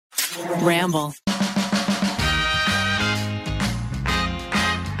Ramble.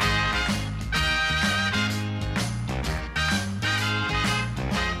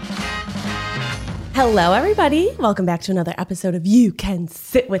 Hello, everybody. Welcome back to another episode of You Can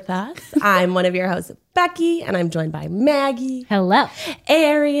Sit With Us. I'm one of your hosts, Becky, and I'm joined by Maggie. Hello.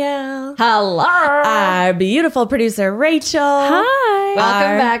 Ariel. Hello. Our beautiful producer, Rachel. Hi.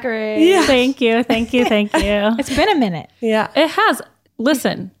 Welcome back, Ray. Yeah. Thank you. It's been a minute. Yeah. It has.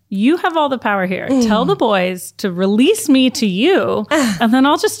 Listen, you have all the power here. Tell the boys to release me to you, and then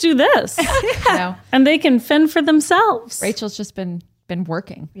I'll just do this. No, And they can fend for themselves. Rachel's just been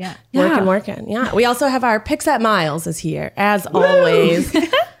working. Yeah. Working. Yeah. We also have our Pixette Miles is here, as always.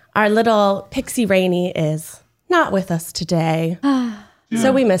 Our little Pixie Rainey is not with us today.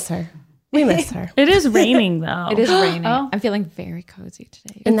 So we miss her. We miss her. It is raining, though. It is raining. Oh. I'm feeling very cozy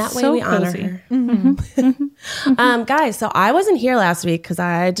today. And that way so we honor cozy. her. Guys, so I wasn't here last week because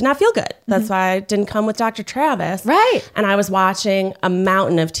I did not feel good. That's why I didn't come with Dr. Travis. Right. And I was watching a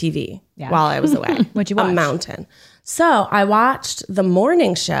mountain of TV while I was away. What'd you watch? A mountain. So I watched the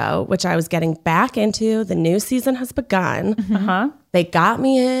morning show, which I was getting back into. The new season has begun. They got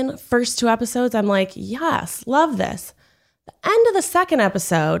me in. First 2 episodes, I'm like, yes, love this. The end of the second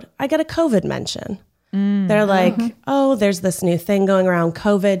episode, I get a COVID mention. They're like, oh, there's this new thing going around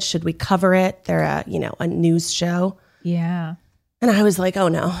COVID. Should we cover it? They're a news show. Yeah. And I was like, oh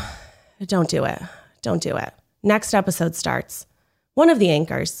no, don't do it. Don't do it. Next episode starts. One of the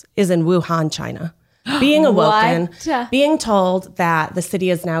anchors is in Wuhan, China, being awoken, being told that the city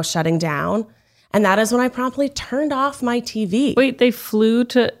is now shutting down. And that is when I promptly turned off my TV. Wait, they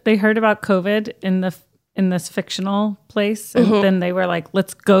heard about COVID in this fictional place, and then they were like,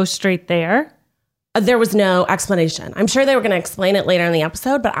 let's go straight there. There was no explanation. I'm sure they were going to explain it later in the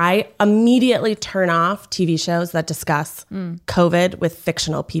episode, but I immediately turn off TV shows that discuss COVID with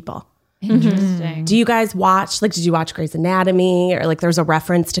fictional people. Interesting. Do you guys watch, did you watch Grey's Anatomy? Or there's a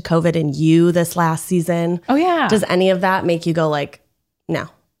reference to COVID in You this last season? Oh, yeah. Does any of that make you go no,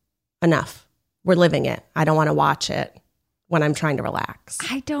 enough. We're living it. I don't want to watch it when I'm trying to relax.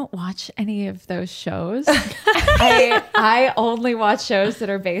 I don't watch any of those shows. I only watch shows that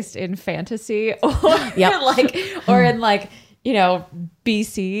are based in fantasy or in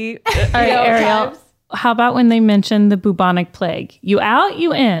BC. All right, Ariel, times. how about when they mentioned the bubonic plague? You out,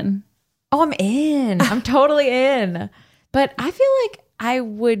 you in. Oh, I'm in. I'm totally in. But I feel like I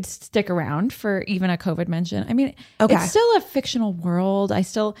would stick around for even a COVID mention. I mean, it's still a fictional world. I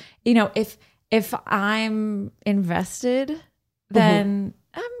still, if I'm invested, then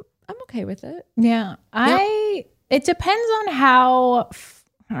I'm okay with it. Yeah. It depends on how,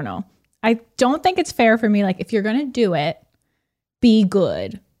 I don't know. I don't think it's fair for me. If you're going to do it, be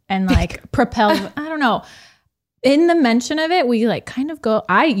good and propel. I don't know. In the mention of it, we kind of go,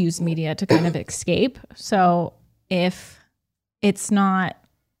 I use media to kind of escape. So if it's not,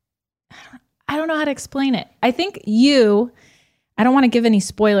 I don't know how to explain it. I think I don't want to give any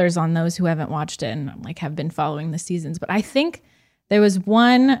spoilers on those who haven't watched it and have been following the seasons, but I think there was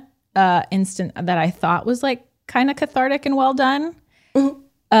one instant that I thought was kind of cathartic and well done.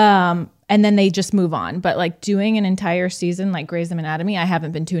 And then they just move on. But doing an entire season like Grey's Anatomy, I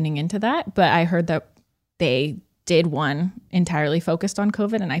haven't been tuning into that, but I heard that they did one entirely focused on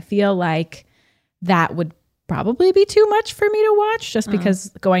COVID. And I feel like that would probably be too much for me to watch just because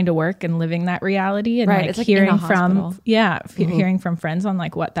going to work and living that reality and Right, it's hearing in a from hospital. hearing from friends on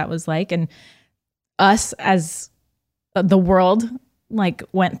what that was like, and us as the world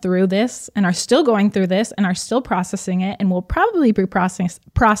went through this and are still going through this and are still processing it and will probably be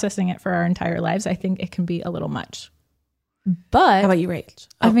processing it for our entire lives. I think it can be a little much. But How about you, Rach?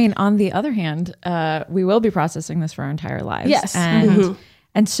 I mean, on the other hand, we will be processing this for our entire lives. Yes.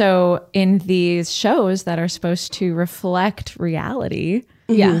 And so in these shows that are supposed to reflect reality,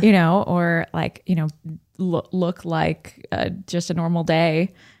 or look like just a normal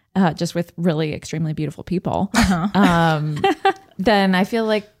day, just with really extremely beautiful people, then I feel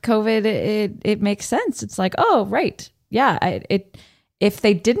like COVID, it makes sense. It's oh, right. Yeah. If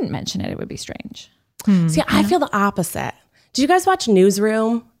they didn't mention it, it would be strange. See, I feel the opposite. Did you guys watch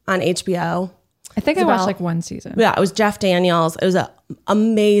Newsroom on HBO? I think I watched one season. Yeah, it was Jeff Daniels. It was an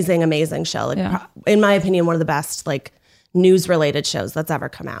amazing, amazing show. In my opinion, one of the best news-related shows that's ever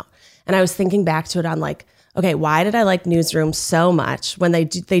come out. And I was thinking back to it on okay, why did I like Newsroom so much when they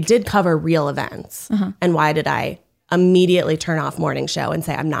did cover real events? And why did I immediately turn off morning show and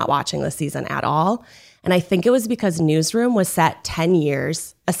say, I'm not watching this season at all? And I think it was because Newsroom was set 10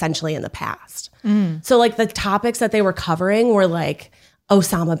 years essentially in the past. So the topics that they were covering were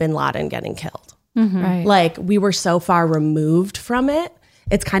Osama bin Laden getting killed. Right. We were so far removed from it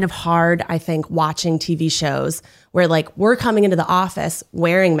it's kind of hard, I think, watching TV shows where like we're coming into the office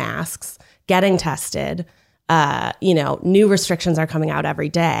wearing masks, getting tested, new restrictions are coming out every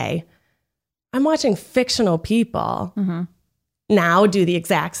day. I'm watching fictional people now do the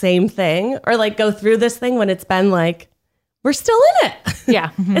exact same thing or like go through this thing when it's been like, we're still in it.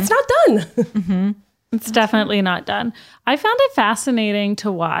 Yeah. It's not done. It's definitely not done. I found it fascinating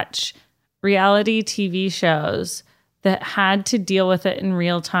to watch reality TV shows that had to deal with it in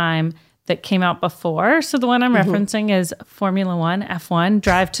real time that came out before. So the one I'm referencing is Formula One, F1,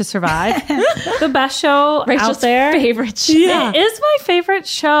 Drive to Survive. The best show Rachel's out there. favorite show. Yeah. It is my favorite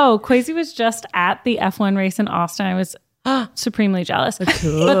show. Kwesi was just at the F1 race in Austin. I was supremely jealous.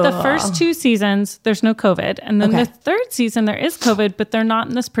 Cool. But the first 2 seasons, there's no COVID. And then the third season, there is COVID, but they're not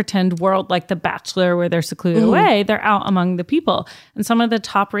in this pretend world like The Bachelor where they're secluded away. They're out among the people. And some of the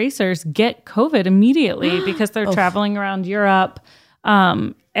top racers get COVID immediately because they're traveling around Europe.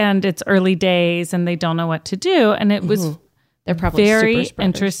 And it's early days and they don't know what to do. And it was They're probably very super spreaders.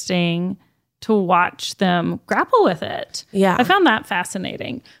 interesting to watch them grapple with it. Yeah. I found that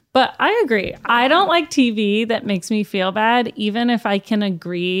fascinating. But I agree. I don't like TV that makes me feel bad, even if I can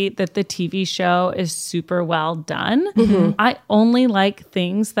agree that the TV show is super well done. I only like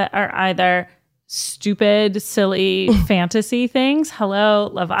things that are either stupid, silly fantasy things. Hello,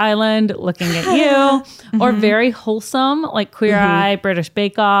 Love Island, Looking at You, or very wholesome, like Queer Eye, British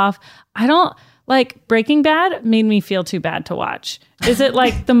Bake Off. I don't like Breaking Bad made me feel too bad to watch. Is it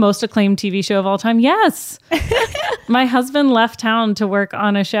like the most acclaimed TV show of all time? Yes. My husband left town to work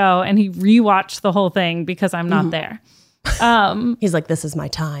on a show and he rewatched the whole thing because I'm not there. He's like, this is my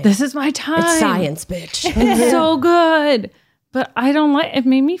time. This is my time. It's science, bitch. It's so good. But I don't like it.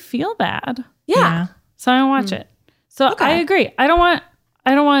 Made me feel bad. Yeah. So I don't watch it. So I agree. I don't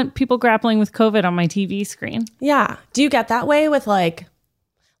want people grappling with COVID on my TV screen. Yeah. Do you get that way with like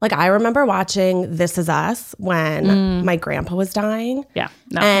I remember watching This Is Us when my grandpa was dying. Yeah.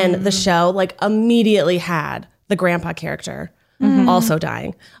 No. And the show like immediately had the grandpa character also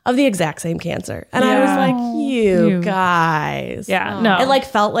dying of the exact same cancer. And I was like, you guys. Yeah. No. It like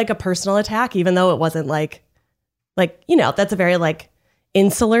felt like a personal attack, even though it wasn't like, that's a very like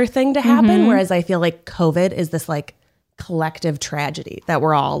insular thing to happen. Whereas I feel like COVID is this like collective tragedy that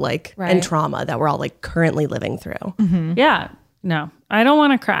we're all like, and trauma that we're all like currently living through. Yeah. No, I don't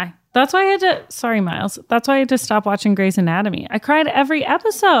want to cry. That's why I had to, sorry, Miles. That's why I had to stop watching Grey's Anatomy. I cried every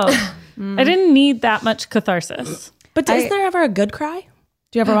episode. I didn't need that much catharsis. But is there ever a good cry?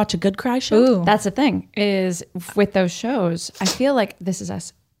 Do you ever watch a good cry show? Ooh. That's the thing is with those shows, I feel like This Is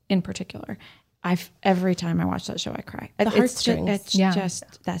Us in particular. Every time I watch that show, I cry. Heartstrings. It's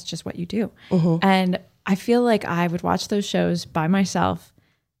just that's just what you do. And I feel like I would watch those shows by myself.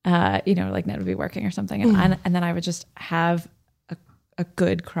 Like Ned would be working or something, and then I would just have a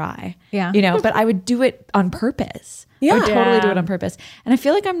good cry. Yeah. But I would do it on purpose. I would totally do it on purpose. And I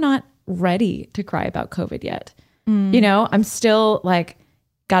feel like I'm not ready to cry about COVID yet. I'm still like,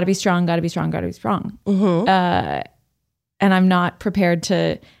 gotta be strong, gotta be strong, gotta be strong. And I'm not prepared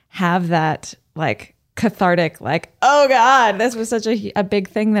to have that like cathartic, like, oh God, this was such a big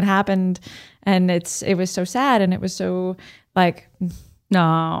thing that happened. And it was so sad. And it was so like, No,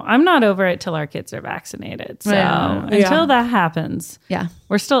 I'm not over it till our kids are vaccinated. So until that happens,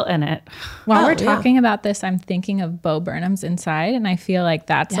 we're still in it. While we're talking about this, I'm thinking of Bo Burnham's Inside, and I feel like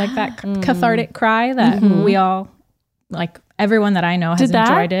that's like that cathartic cry that we all, like everyone that I know has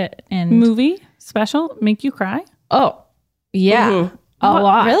enjoyed it. And movie special make you cry? Oh, yeah. A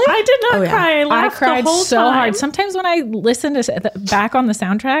lot. Really? I did not cry. I laughed cried the whole so time. hard. Sometimes when I listen to back on the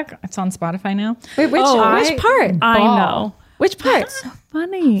soundtrack, it's on Spotify now. Wait, which part? I know. Which part? That's so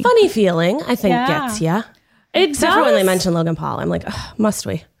funny. Funny feeling, I think, gets ya. Except for when they mention Logan Paul. I'm like, must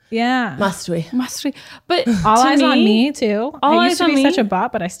we? Yeah. Must we? Must we? But All Eyes on Me too. All I Eyes used to on be Me? such a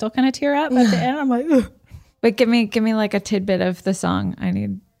bot, but I still kind of tear up at the end. I'm like, ugh. Wait, give me like a tidbit of the song. I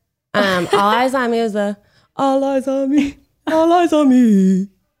need. All Eyes on Me is All Eyes on Me, All Eyes on Me.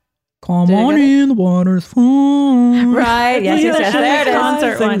 Come on in, the water's fun. Right. Yes. There it is.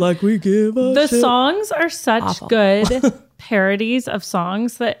 Concert Sing one. like we give a The shit. songs are such good parodies of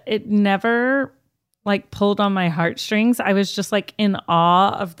songs that it never like pulled on my heartstrings. I was just like in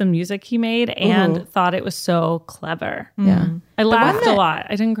awe of the music he made and thought it was so clever. Yeah. I laughed a lot.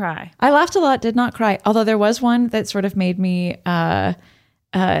 I didn't cry. I laughed a lot, did not cry. Although there was one that sort of made me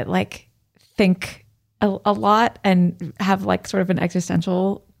like think a lot and have like sort of an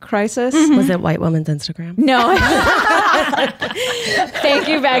existential crisis. Was it White Woman's Instagram? No. Thank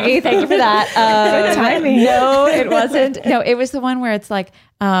you, Maggie. Thank you for that. Good timing. No, it wasn't. No, it was the one where it's like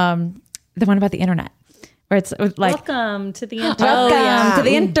the one about the internet, where it's like welcome to the internet. welcome to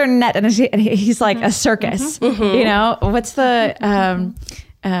the internet, and he's like a circus. You know, what's the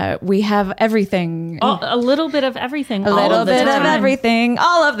we have everything. A little bit of everything. A little bit of everything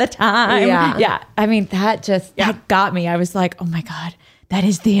all of the time. Yeah. I mean, that got me. I was like, oh my God, that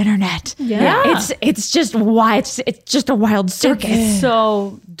is the internet. Yeah. It's just why it's just a wild circus. It's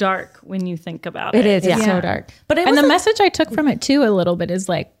so dark when you think about it. It is. It's so dark. But And the message I took from it too a little bit is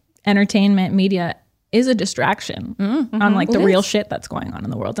like entertainment media is a distraction on like the real shit that's going on in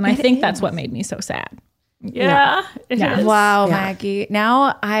the world. And I think that's what made me so sad. Yeah. It is. Wow, Maggie.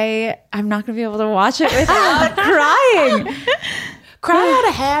 Now I'm not going to be able to watch it without crying. Cry out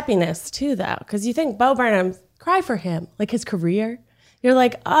of happiness too, though, because you think Bo Burnham, cry for him, like his career. You're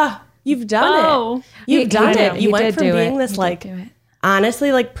like, you've done it. You've done it. You went from being this like,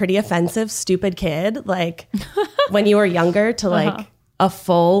 honestly, like pretty offensive, stupid kid, like when you were younger to like a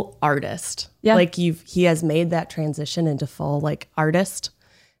full artist. Yeah. Like he has made that transition into full like artist.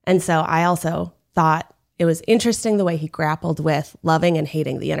 And so I also thought it was interesting the way he grappled with loving and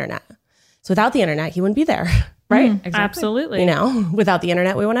hating the internet. So without the internet, he wouldn't be there. Right? Exactly. Absolutely. You know, without the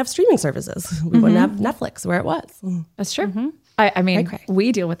internet, we wouldn't have streaming services. We wouldn't have Netflix where it was. That's true. I mean,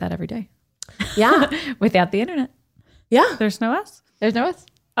 we deal with that every day. Yeah. Without the internet. Yeah. There's no us. There's no us.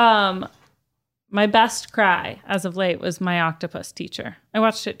 My best cry as of late was My Octopus Teacher. I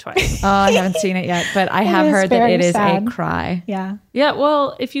watched it twice. Oh, I haven't seen it yet, but I have heard that it is a cry. Yeah. Yeah.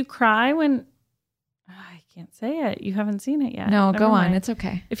 Well, if you cry when I can't say it, you haven't seen it yet. No, Never go on. mind. It's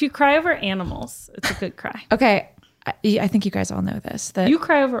okay. If you cry over animals, it's a good cry. Okay. I think you guys all know this. That You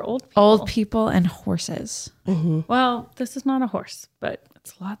cry over old people. and horses. Well, this is not a horse, but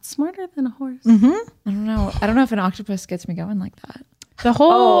it's a lot smarter than a horse. I don't know. I don't know if an octopus gets me going like that. The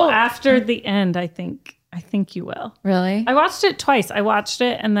whole After the end, I think you will. Really? I watched it twice. I watched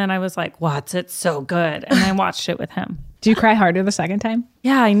it and then I was like, "What's it so good?" And I watched it with him. Do you cry harder the second time?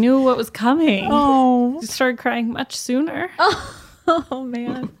 Yeah, I knew what was coming. Oh. I started crying much sooner. Oh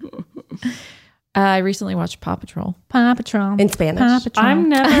man. I recently watched Paw Patrol. Paw Patrol. In Spanish. Paw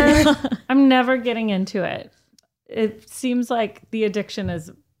Patrol. I'm never getting into it. It seems like the addiction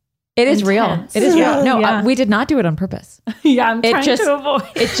is It is real. intense. It is real. No, Yeah. we did not do it on purpose. yeah, I'm trying just- to avoid.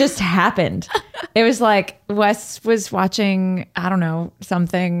 It just happened. It was like Wes was watching, I don't know,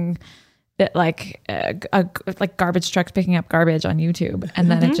 something that like like garbage trucks picking up garbage on YouTube, and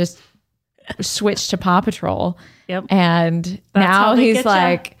then it just switched to Paw Patrol. Yep. And how now they he's get ya.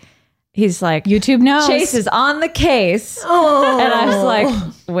 like YouTube knows. Chase is on the case. And I was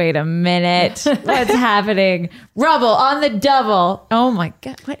like, wait a minute. What's happening? Rubble on the double. Oh my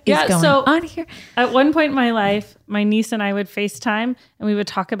God. What is going on here? At one point in my life, my niece and I would FaceTime and we would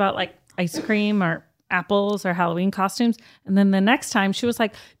talk about like ice cream or apples or Halloween costumes. And then the next time she was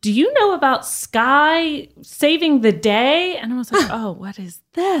like, "Do you know about Sky saving the day?" And I was like, "Oh, what is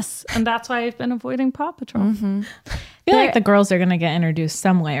this?" And that's why I've been avoiding Paw Patrol. I feel like the girls are going to get introduced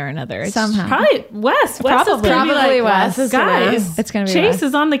some way or another. It's Somehow. Probably Wes. Probably Wes. Guys, It's gonna be Chase Wes.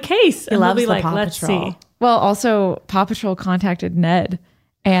 is on the case. And loves we'll be the like, Paw let's Patrol. see. Well, also Paw Patrol contacted Ned.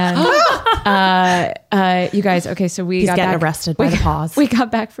 And you guys, okay, so He's getting arrested by the paws. We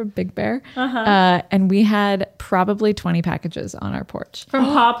got back from Big Bear, and we had probably 20 packages on our porch. From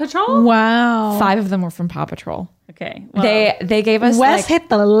Paw Patrol? wow. 5 of them were from Paw Patrol. Okay. Well, They gave us Wes hit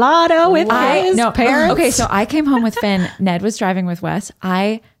the lotto with his parents. Okay, so I came home with Finn. Ned was driving with Wes.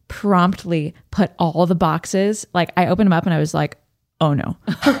 I promptly put all the boxes, like I opened them up and I was like, oh no.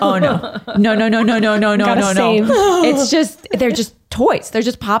 No. save. It's just, they're just toys. They're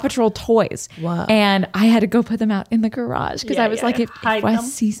just Paw Patrol toys. Wow. And I had to go put them out in the garage because I was like, if Hide Wes them.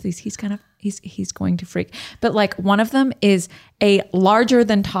 sees these, he's going to freak. But like one of them is a larger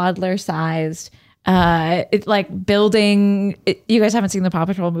than toddler sized, it's like building. You guys haven't seen the Paw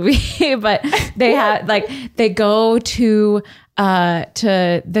Patrol movie, but they have like they go to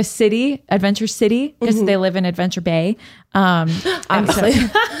the city, Adventure City, because they live in Adventure Bay. Obviously.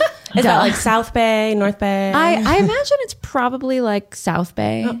 Is that like South Bay, North Bay? I imagine it's probably like South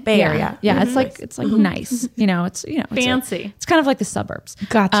Bay, Bay Area. Yeah, it's like nice. It's Fancy. It's kind of like the suburbs.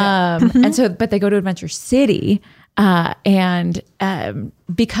 Gotcha. And so, but they go to Adventure City, and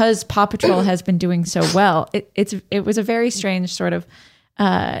because Paw Patrol has been doing so well, it was a very strange sort of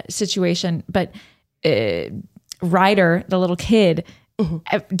situation. But Ryder, the little kid,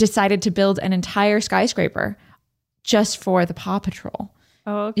 decided to build an entire skyscraper just for the Paw Patrol.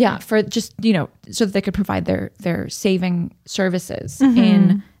 Oh, okay. Yeah, for just, so that they could provide their saving services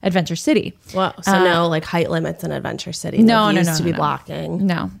in Adventure City. Wow. So no like height limits in Adventure City. No, that no, used no, to be no. blocking.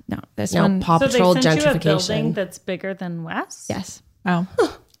 No. This No one, Paw So Patrol they sent you a building gentrification. that's bigger than Wes? yes. Oh.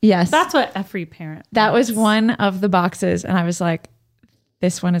 Yes. That's what every parent That was one of the boxes. And I was like,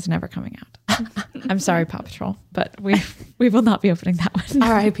 this one is never coming out. I'm sorry, Paw Patrol, but we will not be opening that one.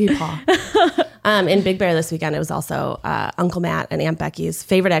 R.I.P. Paw. In Big Bear this weekend, it was also Uncle Matt and Aunt Becky's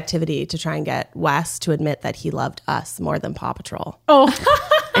favorite activity to try and get Wes to admit that he loved us more than Paw Patrol. Oh,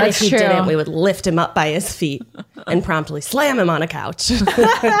 And if he didn't, we would lift him up by his feet and promptly slam him on a couch.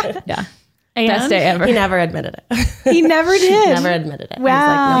 Yeah. And Best day ever. He never admitted it. he never did. Never admitted it.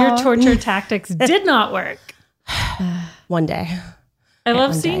 Wow. He was like, your torture tactics did not work. no, one day. I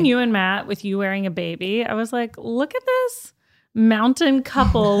love one seeing day. you and Matt with you wearing a baby. I was like, look at this mountain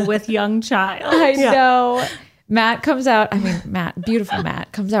couple with young child. I know. Matt comes out. I mean, beautiful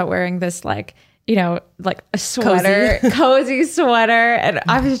Matt comes out wearing this like a sweater, cozy sweater, and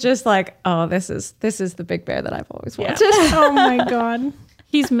I was just like, oh, this is the Big Bear that I've always wanted. Oh my God.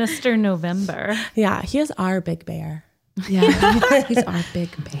 He's Mr. November. Yeah, he is our Big Bear. Yeah, he's our Big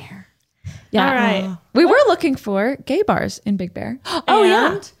Bear. Yeah. All right. We were looking for gay bars in Big Bear. Oh,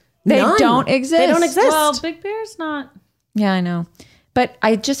 yeah. And They None. don't exist. They don't exist. Well, Big Bear's not. Yeah, I know. But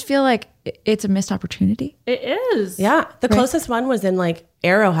I just feel like it's a missed opportunity. It is. Yeah, the closest one was in like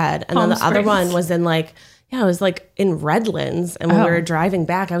Arrowhead, and Palm then the other Springs. one was in like it was like in Redlands. And when we were driving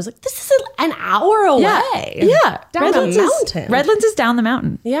back, I was like, "This is an hour away." Yeah. down Redlands the is- mountain. Redlands is down the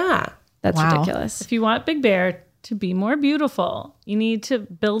mountain. Yeah, That's Wow. ridiculous. If you want Big Bear to be more beautiful, you need to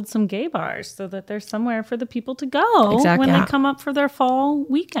build some gay bars so that there's somewhere for the people to go Exactly. when Yeah. they come up for their fall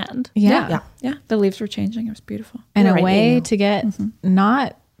weekend. Yeah. Yeah. The leaves were changing. It was beautiful. And a Right way now. to get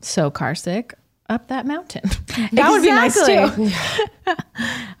not so car sick up that mountain. That would be nice too.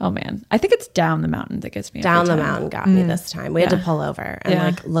 Oh man. I think it's down the mountain that gets me every down the time. mountain got me this time. We had to pull over and Yeah.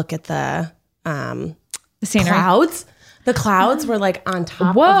 like look at the The scenery. clouds. The clouds were like on top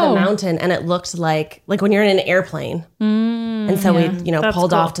of Whoa. the mountain, and it looked like when you're in an airplane. And so we, That's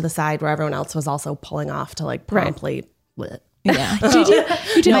pulled cool. off to the side where everyone else was also pulling off to like promptly. Yeah.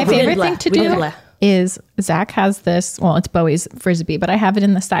 My favorite thing to do is Zach has this, well, it's Bowie's Frisbee, but I have it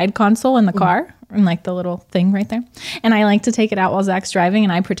in the side console in the car and like the little thing right there. And I like to take it out while Zach's driving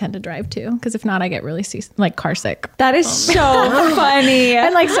and I pretend to drive too. Cause if not, I get really car sick. That is so funny.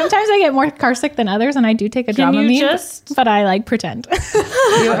 And like sometimes I get more car sick than others and I do take a Can you Dramamine, just- but I like pretend.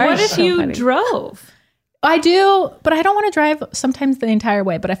 What if you drove? I do, but I don't want to drive sometimes the entire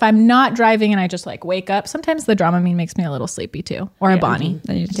way. But if I'm not driving and I just like wake up, sometimes the Dramamine makes me a little sleepy too, or a Bonnie.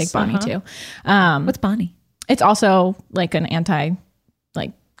 Then you take Bonnie too. What's Bonnie? It's also like an anti,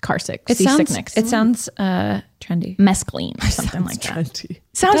 like car sick, seasickness. It sounds trendy. mescaline or something like that.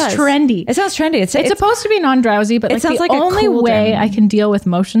 Sounds does. trendy. It sounds trendy. It's supposed to be non-drowsy, but like sounds the like a only cool way Dramamine. I can deal with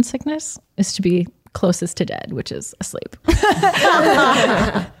motion sickness is to be closest to dead, which is asleep.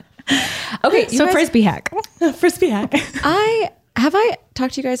 okay. So Frisbee hack. Frisbee hack. I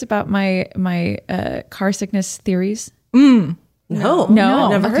talked to you guys about my car sickness theories. No, No,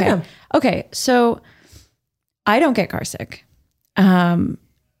 never heard okay. them. Okay, so I don't get car sick, and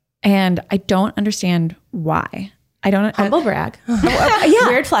I don't understand why. I don't. Humble brag. Yeah,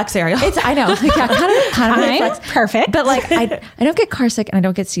 Weird flex, Ariel. It's I know. Yeah, kind of weird flex. Perfect. But like I don't get car sick and I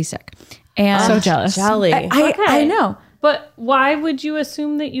don't get seasick. And So jealous. Jelly. I know. But why would you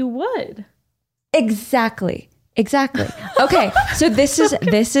assume that you would? Exactly. Okay, so this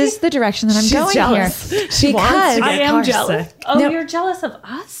is the direction that I'm She's going jealous. here. She wants Because to I get am car jealous. sick. Oh, No. you're jealous of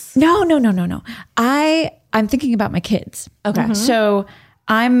us? No. I'm thinking about my kids. Okay. So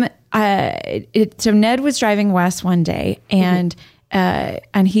so Ned was driving Wes one day and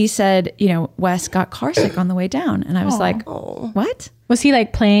he said, Wes got car sick on the way down. And I was like, what? Was he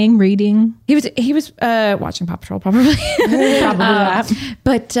like playing, reading? He was watching Paw Patrol probably. Probably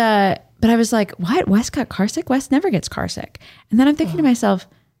that. But I was like, what? Wes got car sick? Wes never gets car sick. And then I'm thinking to myself,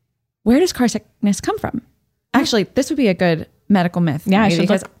 where does car sickness come from? Actually, this would be a good medical myth. Yeah, I maybe, should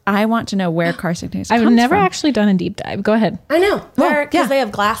because look. I want to know where car sickness comes I've from. never actually done a deep dive. Go ahead. I know. Because yeah. they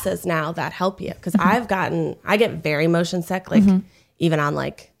have glasses now that help you. Because I get very motion sick, like even on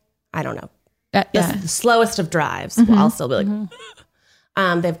like, I don't know, Yeah. the slowest of drives. I'll still be like,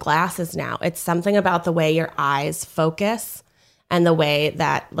 they have glasses now. It's something about the way your eyes focus and the way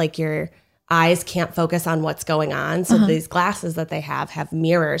that like your eyes can't focus on what's going on. So these glasses that they have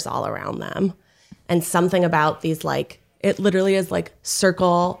mirrors all around them. And something about these, like, it literally is like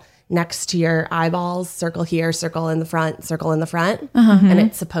circle next to your eyeballs, circle here, circle in the front, circle in the front. And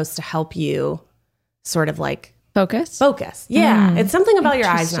it's supposed to help you sort of like Focus. Yeah. It's something about your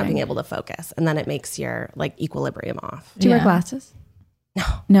eyes not being able to focus. And then it makes your like equilibrium off. Do you wear Yeah. glasses?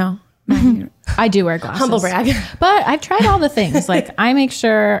 No. I do wear glasses. Humble brag. But I've tried all the things. Like I make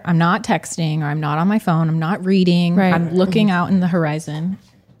sure I'm not texting or I'm not on my phone. I'm not reading. Right. I'm looking out in the horizon.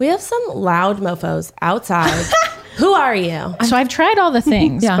 We have some loud mofos outside. Who are you? So I've tried all the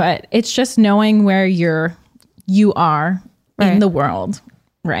things, but it's just knowing where you are in the world,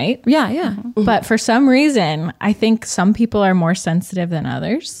 right? Yeah. But for some reason, I think some people are more sensitive than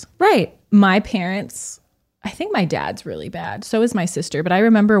others. Right. My parents, I think my dad's really bad. So is my sister. But I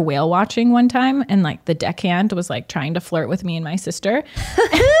remember whale watching one time, and like the deckhand was like trying to flirt with me and my sister.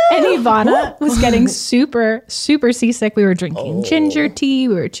 And Ivana was getting super, super seasick. We were drinking ginger tea.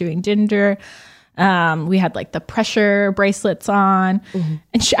 We were chewing ginger. We had like the pressure bracelets on.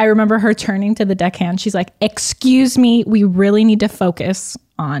 And I remember her turning to the deckhand. She's like, "Excuse me, we really need to focus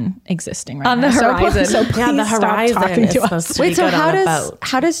on existing right on now. the horizon." So please the stop horizon talking is to supposed us. to be good on a boat.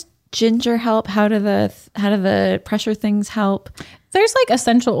 how does ginger help? How do the pressure things help? There's like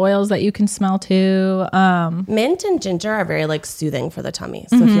essential oils that you can smell too. Mint and ginger are very like soothing for the tummy.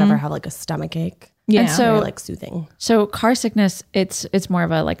 So if you ever have like a stomach ache, Yeah. And so very like soothing. So car sickness, it's more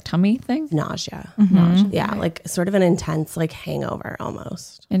of a like tummy thing. Nausea. Mm-hmm. Yeah, like sort of an intense like hangover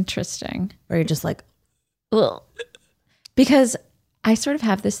almost. Interesting. Where you're just like, Ugh. Because I sort of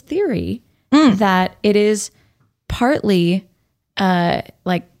have this theory that it is partly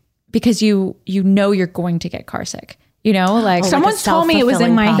like because you know you're going to get car sick. You know, like Someone's told me it was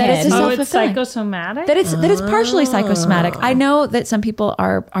in my self-fulfilling head. It's a Oh, it's self-fulfilling. psychosomatic? that it's partially psychosomatic. I know that some people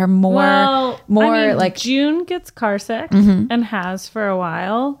are more I mean, like June gets car sick and has for a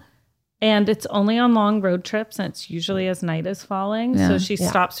while. And it's only on long road trips, and it's usually as night is falling. So she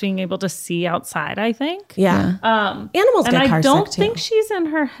stops being able to see outside, I think. yeah. Animals And get car I don't sick too. think she's in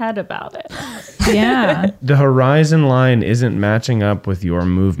her head about it. Yeah. The horizon line isn't matching up with your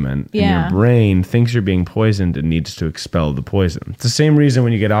movement. And Yeah. your brain thinks you're being poisoned and needs to expel the poison. It's the same reason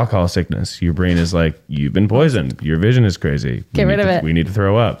when you get alcohol sickness. Your brain is like, you've been poisoned. Your vision is crazy. Get rid of it. We need to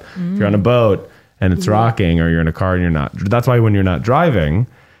throw up. If you're on a boat and it's rocking, or you're in a car and you're not. That's why when you're not driving,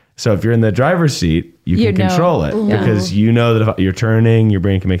 so if you're in the driver's seat, you can know. control it because you know that if you're turning, your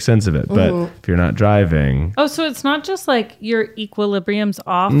brain can make sense of it. But if you're not driving, Oh, so it's not just like your equilibrium's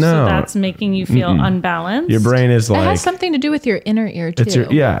off, No. so that's making you feel unbalanced. your brain is It like, has something to do with your inner ear too. it's your,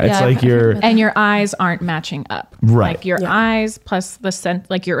 it's like your, And your eyes aren't matching up. Right. Like your eyes plus the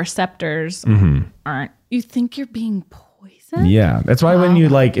scent, like your receptors aren't. You think you're being poisoned? yeah. That's why when you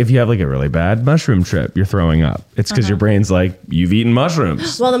like, if you have like a really bad mushroom trip, you're throwing up. It's because your brain's like, you've eaten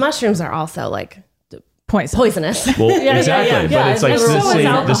mushrooms. Well, the mushrooms are also like poisonous. Well, exactly. But it's like so is the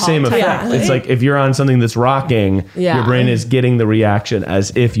same alcohol, effect. technically. It's like if you're on something that's rocking, your brain is getting the reaction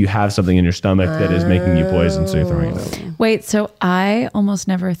as if you have something in your stomach that is making you poison, so you're throwing it up. wait. So I almost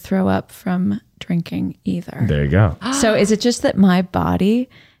never throw up from drinking either. There you go. So is it just that my body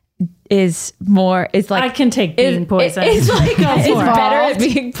is more? It's like I can take being poisoned. It's like it's for it. better at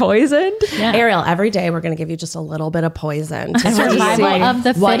being poisoned. Ariel, every day we're going to give you just a little bit of poison to Survival of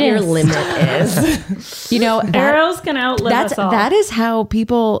the what your fittest. limit is. You know, Ariel's gonna outlive us all. that is how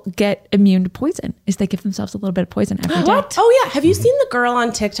people get immune to poison. Is they give themselves a little bit of poison every day. What? Oh, yeah. Have you seen the girl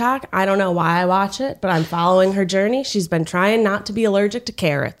on TikTok? I don't know why I watch it, but I'm following her journey. She's been trying not to be allergic to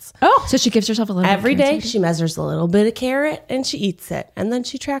carrots. Oh, so she gives herself a little Every bit of day cancer. she measures a little bit of carrot and she eats it. And then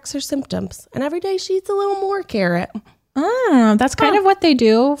she tracks her symptoms. And every day she eats a little more carrot. That's kind of what they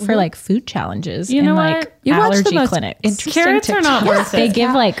do for like food challenges You know in what? like You watch the allergy most clinics. interesting Carrots are not worth They it.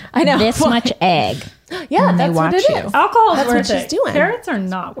 give like this much egg. Yeah, they that's what watch it you. is. Alcohol is That's worth what she's it. doing. Carrots are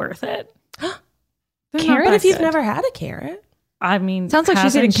not worth it. They're not Carrot that if you've good. never had a carrot. I mean, Sounds like she's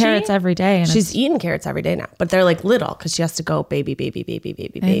hasn't eating she? carrots every day. And She's eating carrots every day now, but they're like little because she has to go baby, baby, baby,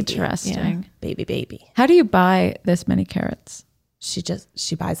 baby, baby. interesting. Baby, baby. How do you buy this many carrots?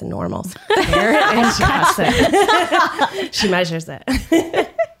 She buys a normal carrot and she cuts it. She measures it.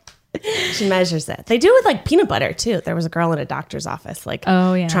 She measures it. They do it with like peanut butter too. There was a girl in a doctor's office like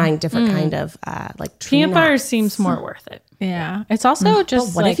trying different kind of like tree Peanut butter nuts. seems more worth it. Yeah. It's also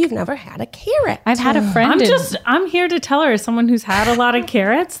just What like if you've never had a carrot? I've had a friend. I'm here to tell her, as someone who's had a lot of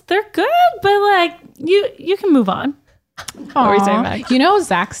carrots, they're good, but like you can move on. What were you saying, Max? You know,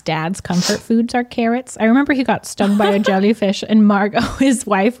 Zach's dad's comfort foods are carrots. I remember he got stung by a jellyfish, and Margot, his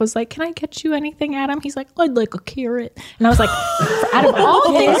wife, was like, "Can I get you anything, Adam?" He's like, "I'd like a carrot." And I was like, "Out of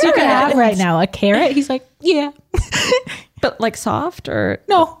all things you can have right now, a carrot?" He's like, "Yeah, But like soft or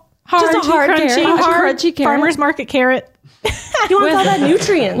no, hard, Just a hard carrot. hard, Crunchy carrot. farmer's market carrot." You want all that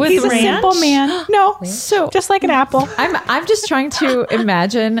nutrients. With He's a ranch? simple man. No, So just like an apple. I'm just trying to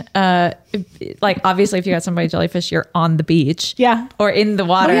imagine, like obviously if you got somebody jellyfish, you're on the beach, Yeah. or in the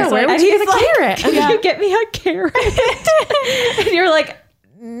water. yeah, where would And you he's get a carrot? Can you get me a carrot? And you're like,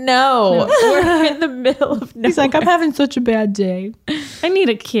 no, we're in the middle of nowhere. He's like, "I'm having such a bad day. I need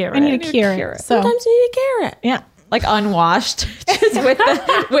a carrot. I need a carrot." So Sometimes you need a carrot. yeah, like unwashed, just with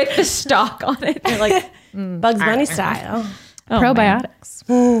the stalk on it. They're like Bugs Bunny style. Probiotics.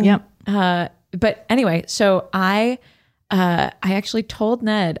 Yep. But anyway, so I actually told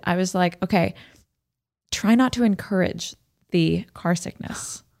Ned, I was like, okay, try not to encourage the car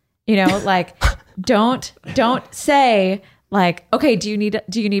sickness. You know, like don't say like, okay, do you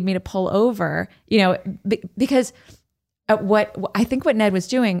need me to pull over? You know, because what I think what Ned was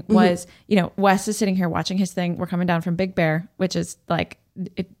doing was, you know, Wes is sitting here watching his thing. We're coming down from Big Bear, which is like,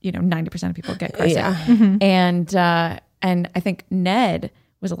 90% of people get car sick. And I think Ned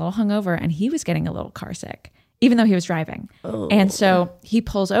was a little hungover and he was getting a little car sick, even though he was driving. Oh. And so he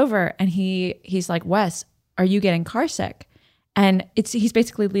pulls over and he's like, Wes, are you getting car sick? And he's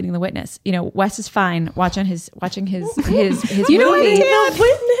basically leading the witness. You know, Wes is fine watching his you movie,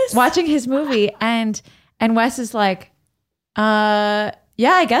 watching his movie, and Wes is like, yeah,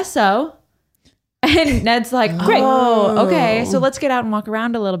 I guess so. And Ned's like, great, okay, so let's get out and walk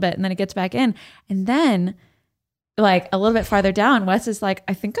around a little bit, and then it gets back in, and then like a little bit farther down, Wes is like,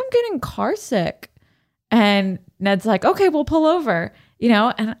 I think I'm getting car sick, and Ned's like, okay, we'll pull over. You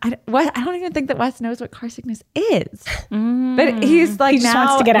know, and I don't even think that Wes knows what car sickness is. But he's like, he just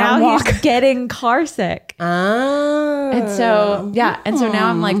wants to get out and walk. He's getting car sick. And so, and so now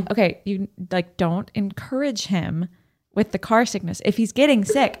I'm like, okay, you like don't encourage him with the car sickness. If he's getting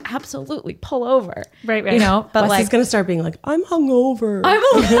sick, absolutely pull over. Right. You know, but Wes is going to start being like, I'm hungover. I'm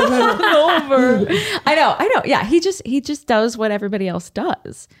hungover. I know. Yeah. He just does what everybody else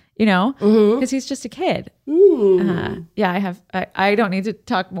does. You know, because he's just a kid. I don't need to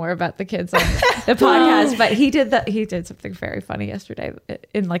talk more about the kids on the podcast, but he did something very funny yesterday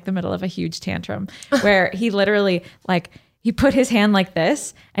in like the middle of a huge tantrum where he literally like, he put his hand like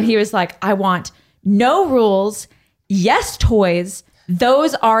this and he was like, I want no rules. Yes, toys.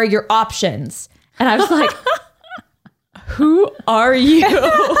 Those are your options. And I was like, who are you?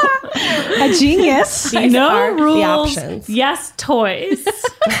 A genius. No rules. The options. Yes, toys.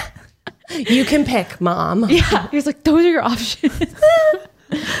 You can pick, Mom. Yeah. He was like, those are your options.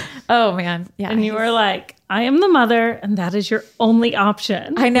 Oh, man. Yeah. And you were like, I am the mother, and that is your only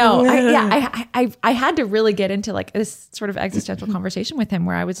option. I know. I had to really get into like this sort of existential conversation with him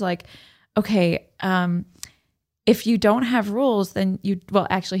where I was like, okay, if you don't have rules, then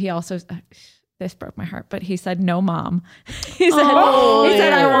actually he also, this broke my heart, but he said, no, Mom. He said,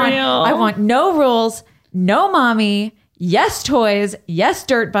 I want no rules, no mommy, yes, toys, yes,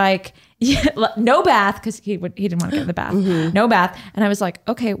 dirt bike, no bath, because he didn't want to get in the bath, no bath. And I was like,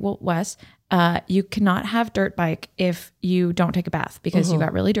 okay, well, Wes, you cannot have dirt bike if you don't take a bath because you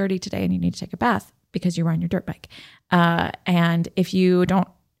got really dirty today and you need to take a bath because you were on your dirt bike. And if you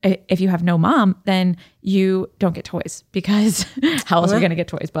have no mom, then you don't get toys because how else are you going to get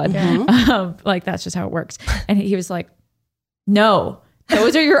toys, bud? Yeah. Like that's just how it works. And he was like, no,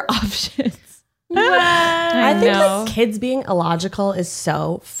 those are your options. I think like kids being illogical is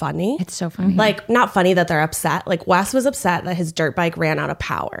so funny. It's so funny. Like not funny that they're upset. Like Wes was upset that his dirt bike ran out of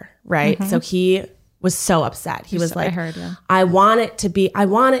power, right? So he was so upset. He was like, I want it to go. I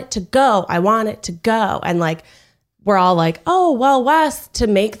want it to go. And like, we're all like, oh, well, Wes, to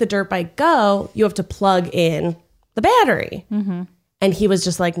make the dirt bike go, you have to plug in the battery. And he was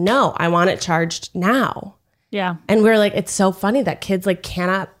just like, no, I want it charged now. Yeah. And we're like, it's so funny that kids like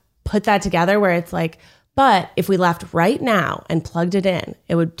cannot put that together where it's like, but if we left right now and plugged it in,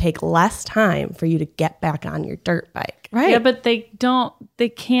 it would take less time for you to get back on your dirt bike. Right. Yeah, but they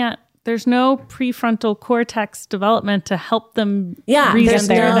can't, there's no prefrontal cortex development to help them reason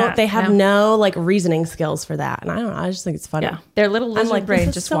that. They have no like reasoning skills for that. And I don't know, I just think it's funny. Yeah. Their little lizard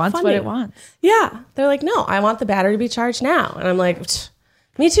brain just wants what it wants. Yeah. They're like, no, I want the battery to be charged now. And I'm like,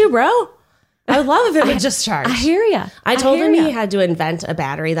 me too, bro. I would love if it would just charge. I hear you. I told him he had to invent a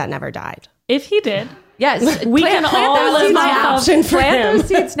battery that never died. If he did, yes, we can all live off of those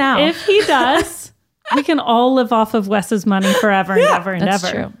seeds now. If he does, we can all live off of Wes's money forever and ever and that's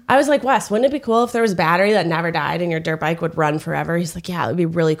ever. True. I was like, Wes, wouldn't it be cool if there was a battery that never died and your dirt bike would run forever? He's like, yeah, it would be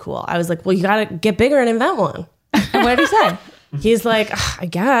really cool. I was like, well, you got to get bigger and invent one. And what did he say? He's like, I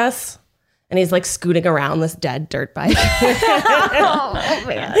guess. And he's like scooting around this dead dirt bike. Oh,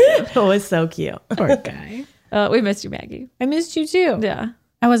 man. It was so cute. Poor guy. We missed you, Maggie. I missed you too. Yeah.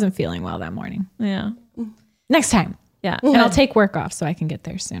 I wasn't feeling well that morning. Yeah. Next time. Yeah. And I'll take work off so I can get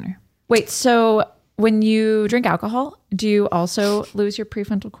there sooner. Wait, so when you drink alcohol, do you also lose your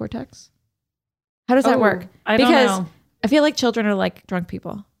prefrontal cortex? How does that work? I don't know. I feel like children are like drunk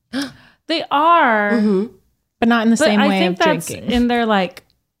people. They are. But not in the same way I think of that's drinking. in their like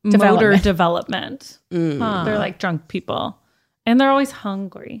motor development. They're like drunk people. And they're always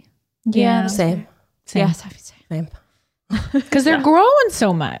hungry. Yeah. Same. Yes, I would say. Same. Because they're growing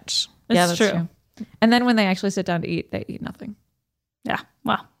so much. It's true. And then when they actually sit down to eat, they eat nothing. Yeah.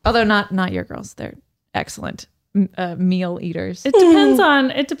 Wow. Although not your girls. They're excellent meal eaters. It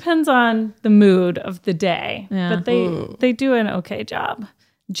depends on the mood of the day. Yeah. But they do an okay job.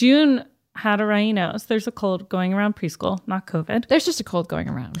 June had a runny nose. There's a cold going around preschool, not COVID. There's just a cold going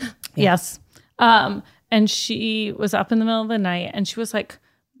around. Yes. And she was up in the middle of the night and she was like,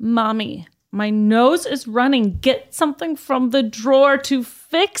 Mommy, my nose is running. Get something from the drawer to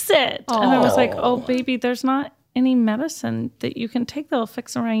fix it. And I was like, oh, baby, there's not any medicine that you can take that'll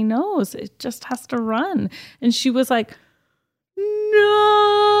fix a runny nose. It just has to run. And she was like,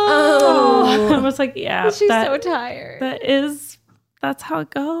 no. I was like, yeah. She's so tired. That's how it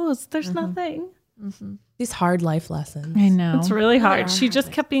goes. There's nothing. Mm-hmm. These hard life lessons. I know. It's really hard. She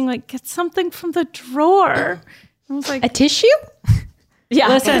just kept being like, get something from the drawer. I was like, a tissue? Yeah.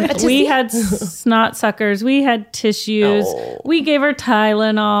 Listen, we had snot suckers. We had tissues. We gave her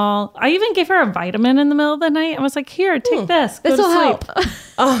Tylenol. I even gave her a vitamin in the middle of the night. I was like, here, take this. Go to sleep.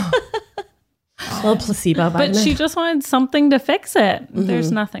 A little placebo vitamin. But she just wanted something to fix it.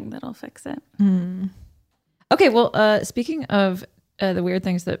 There's nothing that'll fix it. Okay, well, speaking of the weird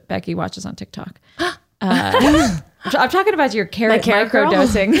things that Becky watches on TikTok, I'm talking about your carrot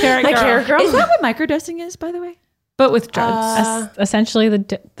microdosing. Carrot girl. Is that what microdosing is, by the way? But with drugs. Essentially, the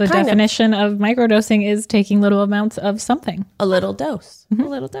definition of microdosing is taking little amounts of something. A little dose. A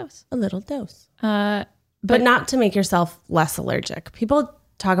little dose. A little dose. But not to make yourself less allergic. People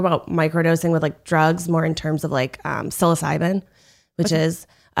talk about microdosing with like drugs more in terms of like psilocybin, which is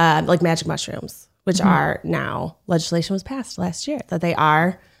like magic mushrooms, which are now, legislation was passed last year that they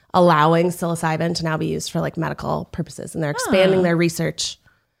are allowing psilocybin to now be used for like medical purposes. And they're expanding their research,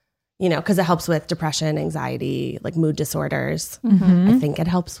 you know, because it helps with depression, anxiety, like mood disorders. I think it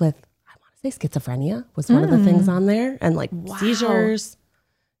helps with, I want to say schizophrenia was one of the things on there, and like seizures.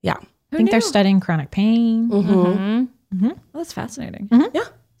 Yeah. I think they're studying chronic pain. Well, that's fascinating. Yeah.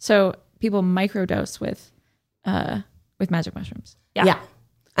 So people microdose with magic mushrooms. Yeah.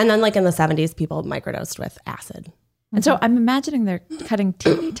 And then like in the 70s, people microdosed with acid. And so I'm imagining they're cutting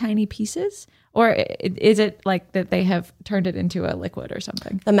teeny tiny pieces, or is it like that they have turned it into a liquid or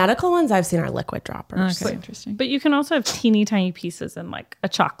something? The medical ones I've seen are liquid droppers. Okay, interesting. But you can also have teeny tiny pieces in like a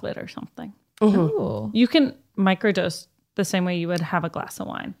chocolate or something. Ooh, You can microdose the same way you would have a glass of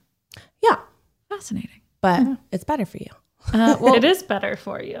wine. Yeah. fascinating. But it's better for you. Well, It is better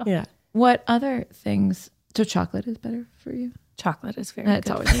for you. Yeah. what other things? So chocolate is better for you? Chocolate is very That's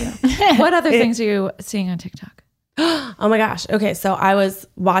good. always What other things are you seeing on TikTok? Oh my gosh. Okay. So I was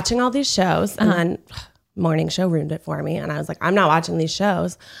watching all these shows and then morning show ruined it for me. And I was like, I'm not watching these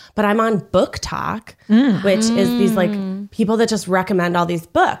shows, but I'm on Book Talk, which is these like people that just recommend all these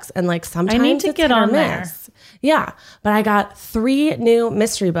books. And like sometimes I need to it's get hit or on there. miss. Yeah. But I got 3 new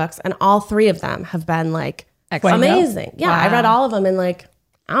mystery books and all 3 of them have been like amazing. Yeah. I read all of them in like,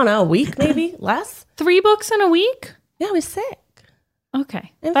 I don't know, a week, maybe less. 3 books in a week? Yeah. I was sick.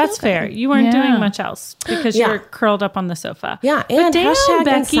 Okay. I That's feel fair. You weren't Yeah. doing much else because Yeah. you're curled up on the sofa. Yeah. But And damn, hashtag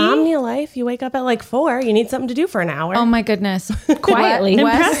Becky. insomnia life. You wake up at like 4. You need something to do for an hour. Oh my goodness. Quietly.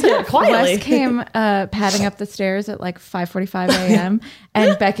 Wes Quietly. came padding up the stairs at like 5:45 a.m.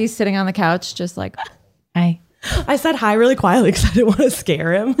 and Becky's sitting on the couch just like, I I said hi really quietly because I didn't want to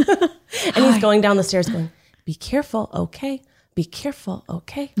scare him. And he's going down the stairs going, be careful, okay? Be careful,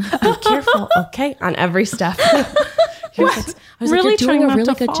 okay? Be careful, okay? On every step. He was like, I was Really like, you're doing trying a not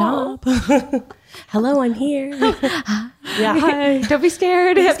really to good fall. job. Hello, I'm here. Yeah. Hi. don't be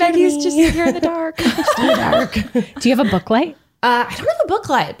scared. Becky's just here in the dark. do you have a book light? I don't have a book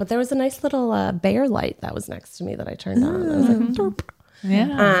light, but there was a nice little bear light that was next to me that I turned on. I was like, "Derp."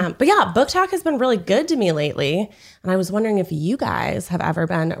 Yeah. But yeah, Book Talk has been really good to me lately. And I was wondering if you guys have ever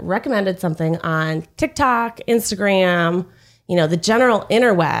been recommended something on TikTok, Instagram, you know, the general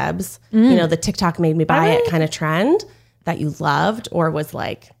interwebs, you know, the TikTok made me buy it kind of trend that you loved or was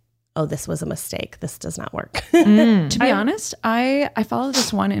like, oh, this was a mistake. This does not work. To be honest, I follow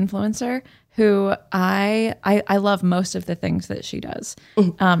this one influencer who I love most of the things that she does.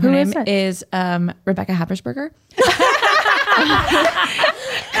 Her name is Rebecca Habersberger.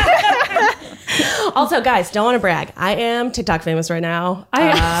 Also, guys, don't want to brag. I am TikTok famous right now.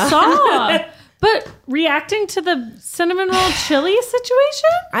 I saw. But reacting to the cinnamon roll chili situation?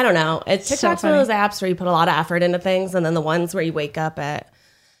 I don't know. TikTok's one of those apps where you put a lot of effort into things, and then the ones where you wake up at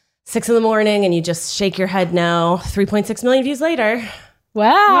 6 a.m. and you just shake your head no. 3.6 million views later.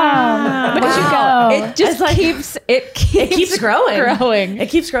 Wow. Where did you go? It just keeps It keeps growing. growing. It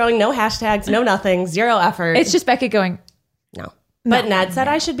keeps growing. No hashtags, no nothing, 0 effort. It's just Becky going, no. But Ned said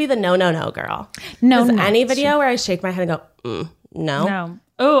I should be the no girl. No, Is any video where I shake my head and go, no. No.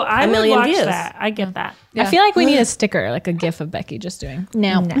 Oh, I would million watch views. that. I get that. I feel like we need a sticker, like a gif of Becky just doing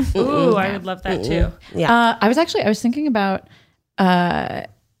no. Ooh, I would love that too. Yeah. I was thinking about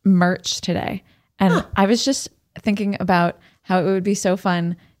merch today, and I was just thinking about how it would be so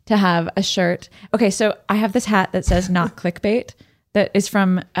fun to have a shirt. Okay, so I have this hat that says "not clickbait" that is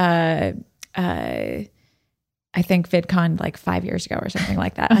from I think VidCon like 5 years ago or something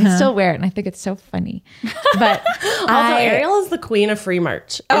like that. I still wear it, and I think it's so funny. But Also, Ariel is the queen of free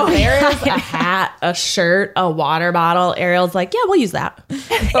merch. If there is a hat, a shirt, a water bottle, Ariel's like, yeah, we'll use that.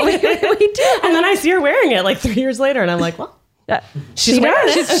 But we do. And then I see her wearing it like 3 years later, and I'm like, well, she's wearing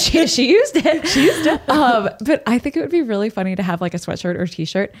it. She used it. She used it. But I think it would be really funny to have like a sweatshirt or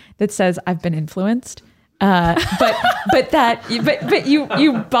t-shirt that says "I've been influenced." But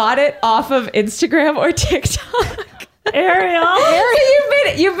you bought it off of Instagram or TikTok. Ariel.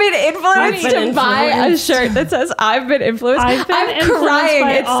 You've been influenced to buy a shirt that says "I've been influenced." I've been I'm influenced crying.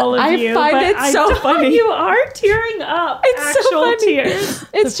 by all of you. I find but it so funny. You are tearing up. It's so Actual funny. tears.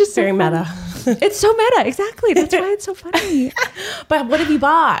 It's just Very so meta. It's so meta. Exactly. That's why it's so funny. But what have you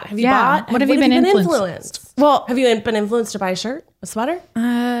bought? Have you bought? What have you been influenced? Well, have you been influenced to buy a shirt, a sweater?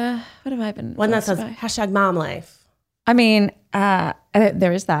 What have I been? One that says influenced #MomLife. I mean,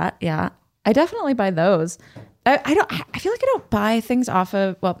 there is that. Yeah, I definitely buy those. I feel like I don't buy things off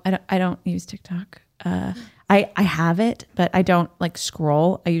of. Well, I don't use TikTok. I have it, but I don't like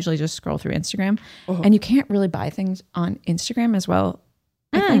scroll. I usually just scroll through Instagram, and you can't really buy things on Instagram as well.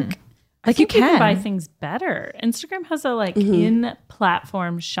 I think. Like you can buy things better. Instagram has a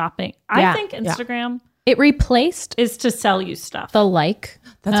in-platform shopping. I think Instagram It replaced is to sell you stuff. the like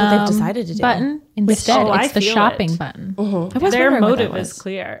That's what they've decided to do. button. Instead, I it's the feel shopping it. button. Their wondering what motive that is was.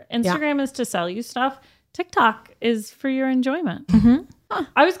 clear. Instagram is to sell you stuff. TikTok is for your enjoyment.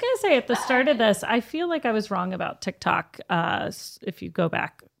 I was going to say at the start of this, I feel like I was wrong about TikTok. If you go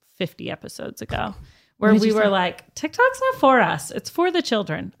back 50 episodes ago, where we were like, TikTok's not for us. It's for the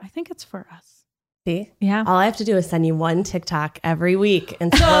children. I think it's for us. See? Yeah. All I have to do is send you one TikTok every week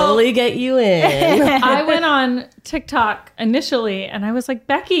and slowly get you in. I went on TikTok initially and I was like,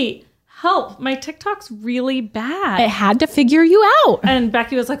 Becky, help. My TikTok's really bad. It had to figure you out. And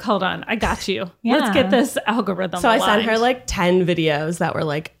Becky was like, hold on, I got you. Let's Yeah. get this algorithm So I sent aligned. her like 10 videos that were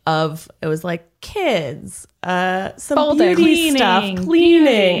like it was like kids, some Folding. beauty stuff,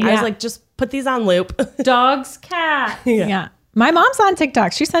 cleaning. I was Yeah. like, just put these on loop. Dogs, cat. Yeah. My mom's on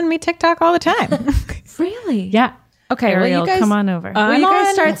TikTok. She sends me TikTok all the time. really. Yeah. Okay, well, Ariel, you guys come on over. Will you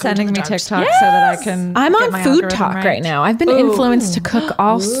guys start sending me TikTok so that I can? I'm get on my Food algorithm Talk right now. I've been influenced to cook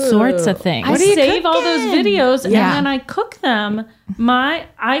all sorts of things. I save all those videos and Yeah. then I cook them.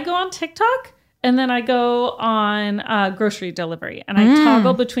 I go on TikTok and then I go on grocery delivery and I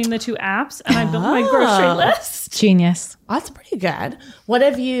toggle between the two apps and I build my grocery list. Genius. That's pretty good. What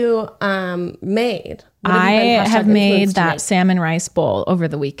have you made? What I you been have #influenced made to that make? salmon rice bowl over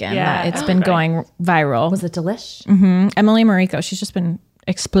the weekend. Yeah. It's been going viral. Was it delish? Emily Mariko, she's just been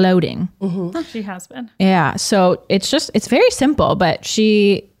exploding. She has been. Yeah. So it's very simple, but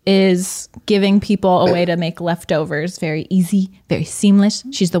she is giving people a way to make leftovers very easy, very seamless.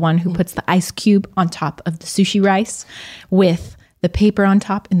 She's the one who puts the ice cube on top of the sushi rice with the paper on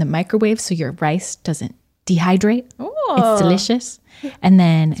top in the microwave so your rice doesn't dehydrate. It's delicious. And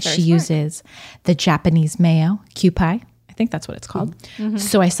then she uses the Japanese mayo, Kewpie. I think that's what it's called.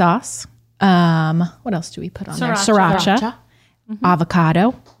 Soy sauce. What else do we put on there? Sriracha.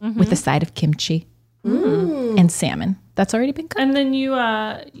 Avocado with a side of kimchi and salmon. That's already been cooked. And then you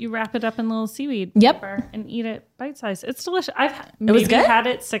wrap it up in little seaweed Yep. paper and eat it bite size. It's delicious. I've was good? had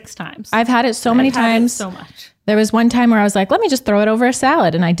it 6 times. I've had it so many I've had it times. so much. There was one time where I was like, let me just throw it over a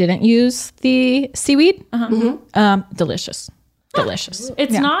salad. And I didn't use the seaweed. Delicious. Delicious.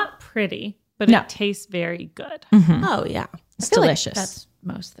 It's not pretty, but No. it tastes very good. Oh, yeah. It's delicious. That's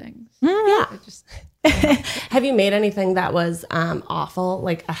most things. Yeah. Have you made anything that was awful,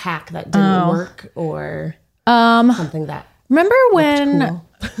 like a hack that didn't work or something that Remember when, cool?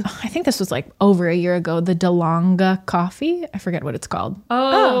 I think this was like over a year ago, the DeLonga coffee? I forget what it's called.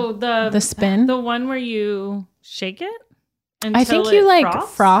 Oh, The spin? the one where you shake it? I think until you it like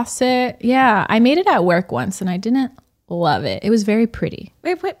froths? frost it. Yeah. I made it at work once and I didn't love it. It was very pretty.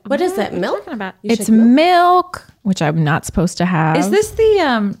 Wait, What is it? What are you Milk? talking about? It's milk, which I'm not supposed to have. Is this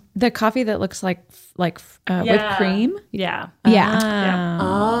the coffee that looks like whipped cream? Yeah. Yeah.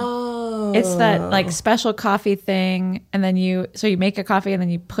 Oh. It's that like special coffee thing, and then you make a coffee and then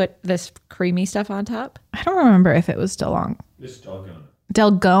you put this creamy stuff on top. I don't remember if it was DeLong. Just talking on it.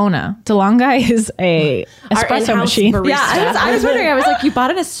 Delgona. DeLonghi is a espresso in-house machine. barista. Yeah, I was wondering. I was like, you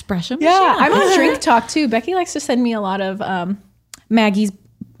bought an espresso machine? Yeah, I'm on Drink Talk too. Becky likes to send me a lot of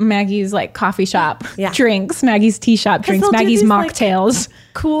Maggie's like coffee shop drinks, Maggie's tea shop drinks, they'll do Maggie's these, like, mocktails.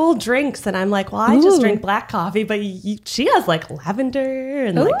 cool drinks, and I'm like, well, I just drink black coffee, but she has like lavender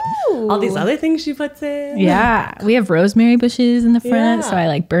and like all these other things she puts in. Yeah, we have rosemary bushes in the front, Yeah. so I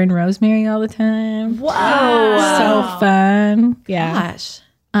like burn rosemary all the time. Wow. So fun. Yeah. Gosh.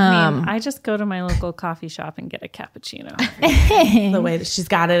 I just go to my local coffee shop and get a cappuccino. The way that she's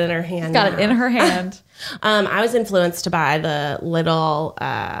got it in her hand. Got it in her hand. I was influenced to buy the little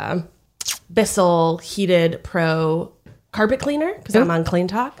Bissell Heated Pro carpet cleaner because I'm on Clean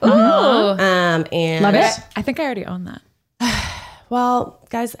Talk. And Love it. I think I already own that. Well,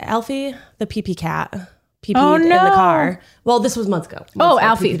 guys, Alfie, the pee cat, pee-peed Oh, in the no. car. Well, this was months ago. Oh, Months ago,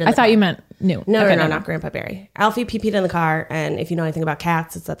 Alfie. pee-peed in I the thought car. you meant new. No, Okay, no, not Grandpa Barry. Alfie pee-peed in the car, and if you know anything about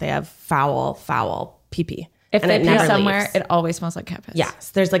cats, it's that they have foul pee-pee. If and they it pee never somewhere, leaves. it always smells like cat piss. Yes,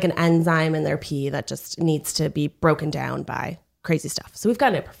 there's like an enzyme in their pee that just needs to be broken down by crazy stuff. So we've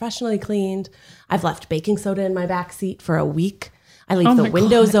gotten it professionally cleaned. I've left baking soda in my back seat for a week. I leave the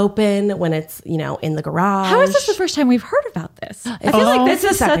windows open when it's, in the garage. How is this the first time we've heard about this? I feel like this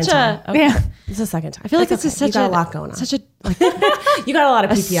is second such a. time. Yeah. It's the second time. I feel like this is such you got a lot going on. Such a You got a lot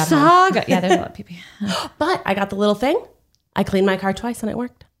of pee-pee at home. saga. Yeah, there's a lot of pee. But I got the little thing. I cleaned my car twice and it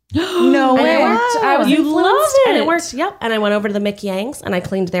worked. No And way. it worked. I was You influenced, love and it. it worked. Yep. And I went over to the Mick Yangs and I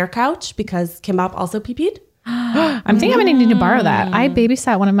cleaned their couch because Kimbap also pee-peed. I'm thinking I'm gonna need to borrow that. I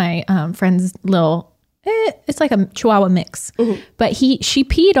babysat one of my friends' little. It's like a Chihuahua mix, but she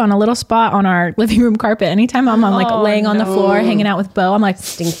peed on a little spot on our living room carpet. Anytime I'm on like laying on the floor, hanging out with Bo, I'm like,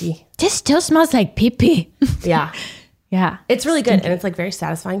 Stinky. this still smells like pee pee. Yeah. Yeah, It's really good. And it's like very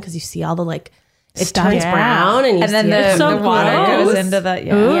satisfying because you see all the like, it Stuff. turns Yeah. brown and you And then see it. so the water gross. goes into the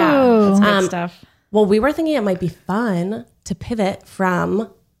Yeah. That's good stuff. Well, we were thinking it might be fun to pivot from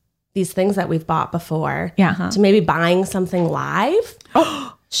these things that we've bought before to maybe buying something live.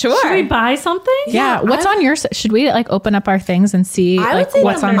 Sure. Should we buy something? yeah. What's on your? Should we like open up our things and see I would like say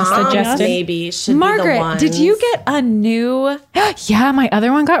what's the on the moms suggested? maybe should be the Margaret, ones. did you get a new? Yeah, my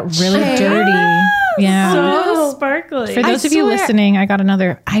other one got really dirty. Yeah. So sparkly. For those of you swear- listening, I got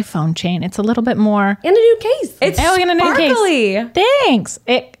another iPhone chain. It's a little bit more. And a new case. It's Oh, in a new case. sparkly. Thanks.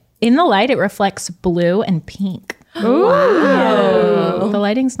 It in the light it reflects blue and pink. Ooh. The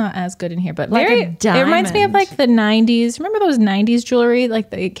lighting's not as good in here, but Like very. a It reminds me of diamond. like the '90s. Remember those '90s jewelry?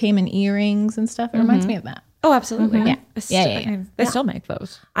 Like it came in earrings and stuff. It reminds me of that. Oh, absolutely. Yeah. Yeah. They still make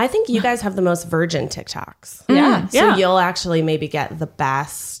those. I think you guys have the most virgin TikToks. Yeah. So you'll actually maybe get the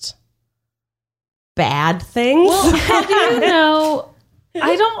best bad things. How do you know?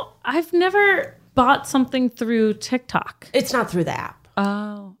 I've never bought something through TikTok. It's not through the app.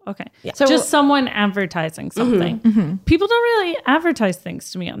 Oh, okay. So- just someone advertising something. People don't really advertise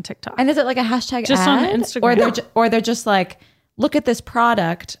things to me on TikTok. And is it like a hashtag Just on ad? Instagram. Or they're just like, look at this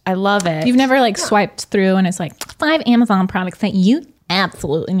product. I love it. You've never like swiped through and it's like 5 Amazon products that you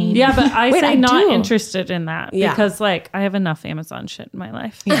absolutely need. Yeah, but I say I not do. interested in that Yeah. because like I have enough Amazon shit in my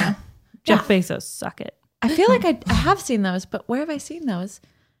life. Yeah. Jeff Bezos, suck it. I feel like I have seen those, but where have I seen those?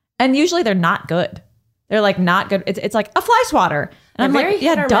 And usually they're not good. They're like not good. It's like a fly swatter. And I'm Very like,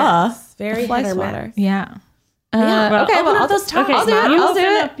 yeah, hit or duh. miss. Very A fly hit or swatter. miss. Yeah. Well, Okay, open well, up I'll those just, tabs, Okay, I'll do it. you I'll do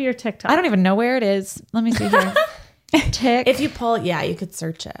open it. up your TikTok. I don't even know where it is. Let me see here. Tick. If you pull it, yeah, you could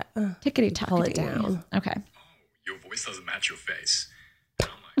search it. Tickety tock. Pull it down. Okay. Your voice doesn't match your face. And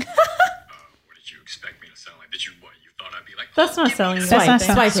I'm like, what did you expect me to sound like? Did you what? You thought I'd be like, That's not selling you That's not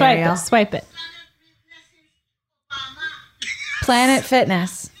anything. swipe Ariel. it. Swipe it. Planet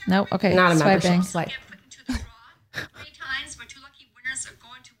Fitness. Nope. Okay. Not a swiping. membership. Swipe. Put into the draw 3 times, where 2 lucky winners are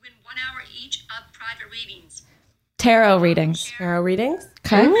going to win 1 hour each of private readings. Tarot readings. Tarot readings.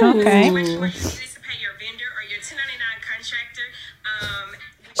 Okay. Okay. Which one is to pay your vendor or your 1099 contractor?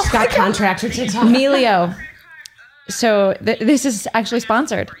 She's got contractor TikTok. Melio. So this is actually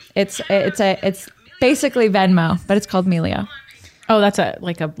sponsored. It's basically Venmo, but it's called Melio. Oh, that's a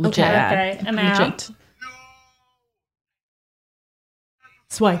legit ad. Okay, and now Legit.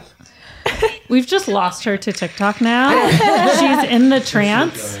 Swipe. we've just lost her to TikTok now. She's in the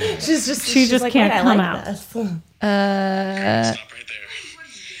trance. She just can't "Wait, I come like out." this." stop right there.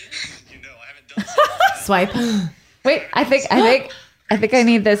 You know, I haven't done something. Swipe. Wait, I think I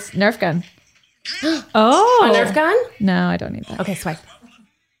need this Nerf gun. Oh, A Nerf gun? No, I don't need that. Okay, swipe. So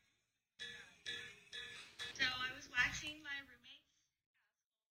I was waxing my roommate.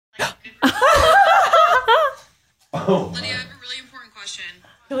 Lydia, I have a really important question.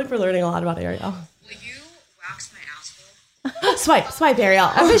 I feel like we're learning a lot about Ariel. Will you wax my asshole? Swipe, Ariel.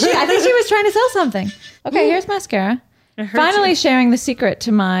 I think she was trying to sell something. Okay, here's mascara. Finally sharing the secret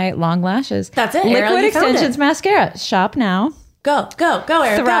to my long lashes. That's it, Ariel, Liquid you found Extensions it. mascara. Shop now. Go,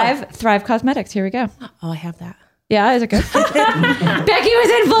 Ariel. Thrive Cosmetics. Here we go. Oh, I have that. Yeah, is it good? Becky was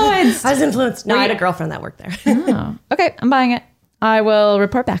influenced. I was influenced. No, I had a girlfriend that worked there. Oh, okay, I'm buying it. I will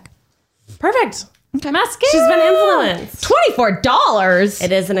report back. Perfect. Okay. She's been influenced. $24.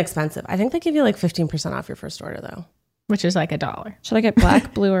 It is inexpensive. I think they give you like 15% off your first order though. Which is like $1. Should I get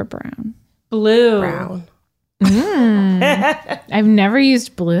black, blue, or brown? Blue. Brown. I've never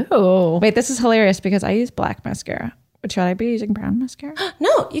used blue. Wait, this is hilarious because I use black mascara. But should I be using brown mascara?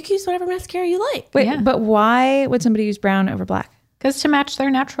 No, you can use whatever mascara you like. Wait, Yeah. but why would somebody use brown over black? Because to match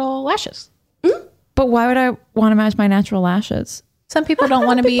their natural lashes. But why would I want to match my natural lashes? Some people don't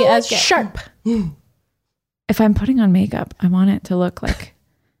want to be as sharp. If I'm putting on makeup, I want it to look like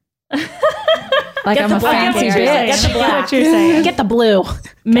I'm a fancy Get bitch. the black. What you're saying. Get the blue.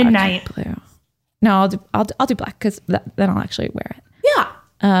 Midnight. Blue. No, I'll do black because then I'll actually wear it.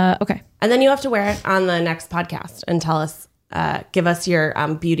 Yeah. Okay. And then you have to wear it on the next podcast and tell us, give us your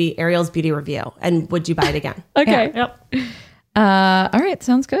Ariel's beauty review. And would you buy it again? Okay. Yep. All right.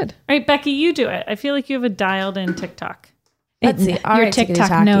 Sounds good. All right, Becky, you do it. I feel like you have a dialed in TikTok. Let's see. All Your right, TikTok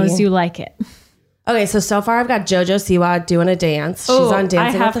tickety-tocky. knows you like it. Okay, so far I've got JoJo Siwa doing a dance. She's Oh, on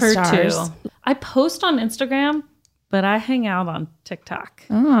Dancing I have with the her Stars. too. I post on Instagram, but I hang out on TikTok.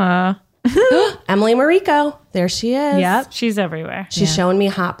 Emily Mariko. There she is. Yep. She's everywhere. She's showing me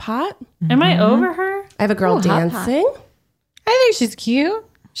Hot Pot. Am I over her? I have a girl dancing. I think she's cute.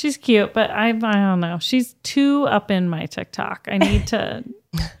 She's cute, but I don't know. She's too up in my TikTok. I need to.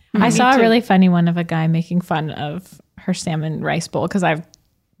 I saw a really funny one of a guy making fun of her salmon rice bowl because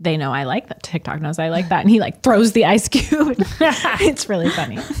they know I like that. TikTok knows I like that. And he like throws the ice cube. It's really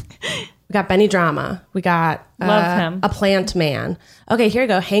funny. We got Benny Drama. We got Love him. A Plant Man. Okay, here we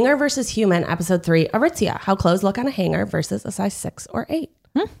go. Hanger versus Human, episode 3. Aritzia. How clothes look on a hanger versus a size 6 or 8.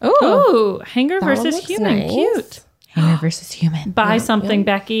 Ooh, hanger That one versus looks human. nice. Cute. Hanger versus human. Buy something,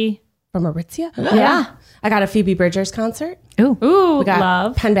 Becky. From Aritzia. Yeah. I got a Phoebe Bridgers concert. Ooh, We got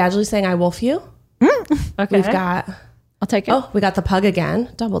love. Penn Badgley saying I Wolf You. Okay. We've got, I'll take it. we got the Pug again,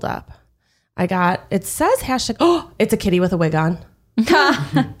 doubled up. It says hashtag, it's a kitty with a wig on.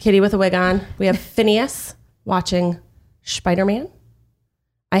 Kitty with a wig on. We have Phineas watching Spider-Man.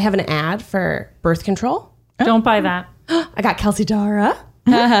 I have an ad for birth control. Don't buy that. I got Kelsey Dara.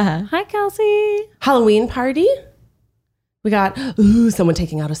 Hi, Kelsey. Halloween party. We got someone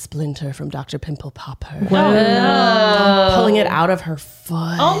taking out a splinter from Dr. Pimple Popper. Pulling it out of her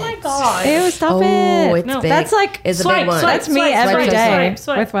foot. Oh my God. Ew, stop Oh, it. it's big. That's like It's a Swipe, big one. swipe, that's me swipe, every swipe, day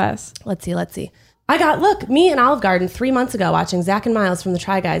swipe. with Wes. Let's see. I got, me and Olive Garden 3 months ago watching Zach and Miles from the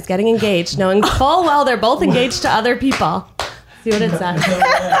Try Guys getting engaged, knowing full well they're both engaged to other people. See what it says.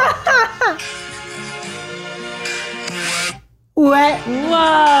 What?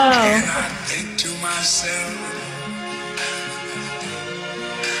 Whoa. Think to myself,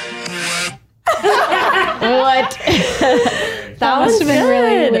 What? That must have been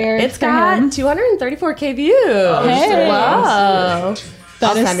really weird It's for got him. 234K views. Hey. Whoa.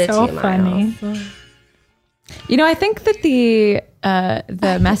 That I'll is send it to so you, funny. You know, I think that the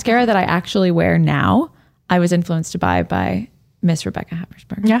mascara that I actually wear now, I was influenced to buy by Miss Rebecca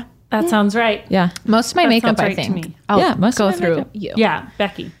Happersburg. Yeah. That sounds right. Yeah. Most of my That makeup, sounds I right to think. me. I'll Yeah, most go of my through makeup. you. Yeah,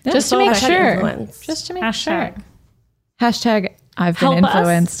 Becky. Just to all make hashtag sure. influence. Just to make Hashtag. sure. Hashtag I've been Help us.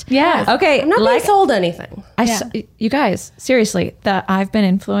 influenced. Yeah. Okay. I'm not like being sold anything. you guys, seriously, the I've been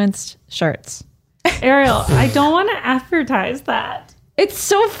influenced shirts. Ariel, I don't want to advertise that. It's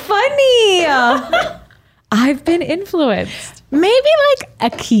so funny. I've been influenced. Maybe like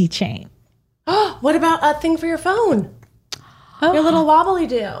a keychain. What about a thing for your phone? Your little wobbly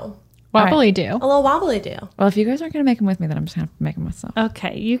do. Wobbly do. A little wobbly do. Well, if you guys aren't going to make them with me, then I'm just going to make them myself.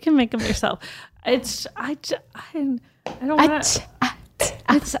 Okay, you can make them yourself. I don't want to.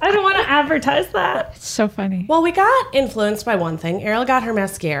 I don't want to advertise that. It's so funny. Well, we got influenced by one thing. Ariel got her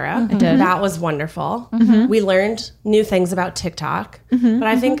mascara. I did. That was wonderful. We learned new things about TikTok. But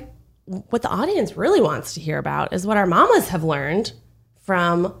I think what the audience really wants to hear about is what our mamas have learned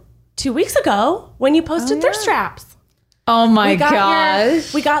from 2 weeks ago when you posted thirst traps. Oh my We got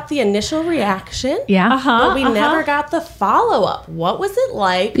gosh. we got the initial reaction. Yeah. But we never got the follow-up. What was it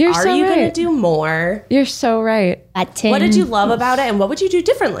like? You're Are so you going right. to do more? You're so right. What did you love about it? And what would you do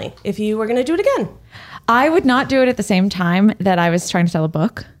differently if you were going to do it again? I would not do it at the same time that I was trying to sell a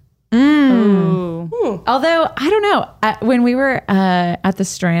book. Although, I don't know. When we were at the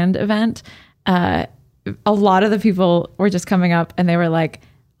Strand event, a lot of the people were just coming up and they were like,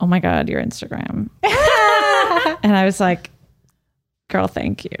 oh my God, your Instagram. And I was like, girl,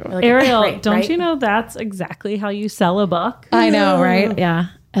 thank you. Like, Ariel, right, don't right? you know that's exactly how you sell a book? I know, right? Yeah.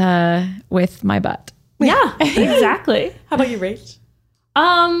 With my butt. Yeah, exactly. How about you, Rach?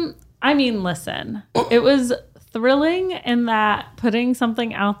 I mean, listen, it was thrilling in that putting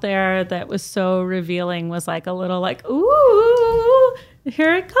something out there that was so revealing was like a little like, ooh,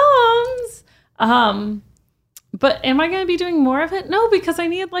 here it comes. But am I going to be doing more of it? No, because I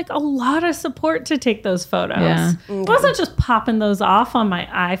need like a lot of support to take those photos. Yeah. I wasn't just popping those off on my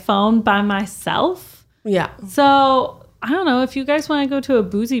iPhone by myself. Yeah. So I don't know, if you guys want to go to a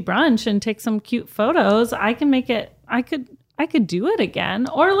boozy brunch and take some cute photos, I can make it, I could do it again.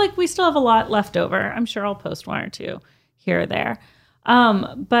 Or like we still have a lot left over. I'm sure I'll post one or two here or there.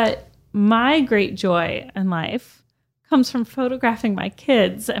 But my great joy in life comes from photographing my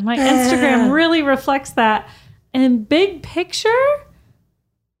kids, and my Instagram really reflects that. And big picture,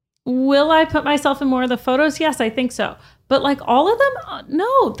 will I put myself in more of the photos? Yes, I think so. But like all of them,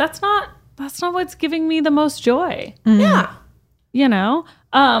 no, that's not what's giving me the most joy. Yeah. You know,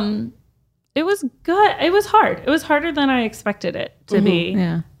 it was good. It was hard. It was harder than I expected it to be.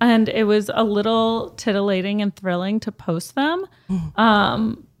 Yeah. And it was a little titillating and thrilling to post them.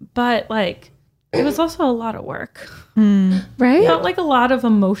 But like, it was also a lot of work. Right? It felt like a lot of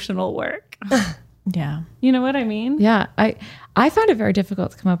emotional work. Yeah. You know what I mean? Yeah. I found it very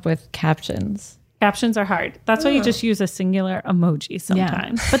difficult to come up with captions. Captions are hard. That's why you just use a singular emoji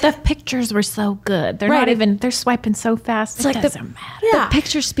sometimes. But the pictures were so good. They're not even, they're swiping so fast. It like the- doesn't matter. The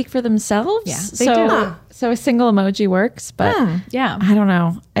pictures speak for themselves. Yeah, so, they do. So a single emoji works, but Yeah. I don't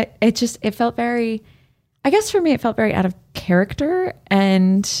know. It felt very, I guess for me, it felt very out of character.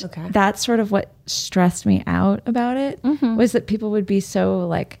 And that's sort of what stressed me out about it, was that people would be so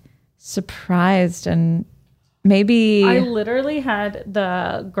like surprised, and maybe I literally had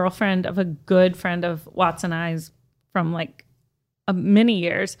the girlfriend of a good friend of Watts and I's from like many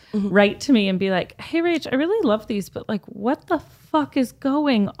years write to me and be like, hey, Rach, I really love these, but like, what the fuck is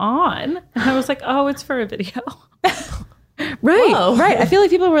going on? And I was like, oh, it's for a video. right. I feel like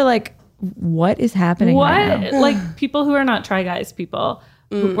people were like, what is happening right now? Like people who are not Try Guys people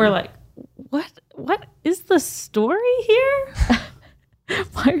who were like, what is the story here?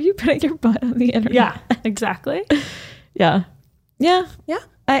 Why are you putting your butt on the internet? Yeah, exactly. Yeah.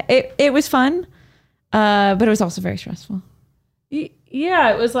 It was fun, but it was also very stressful.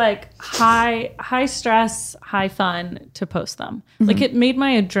 Yeah, it was like high stress, high fun to post them. Like it made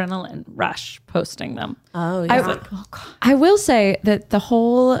my adrenaline rush posting them. Oh, yeah. I will say that the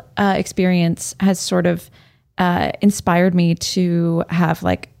whole experience has sort of inspired me to have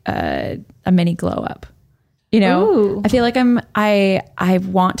like a mini glow up. You know, Ooh. I feel like I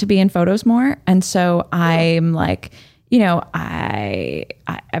want to be in photos more. And so I'm like, you know,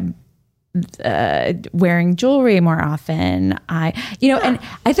 I'm wearing jewelry more often. And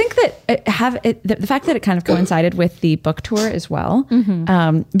I think that the fact that it kind of coincided with the book tour as well,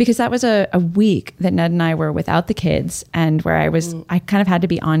 because that was a week that Ned and I were without the kids, and where I kind of had to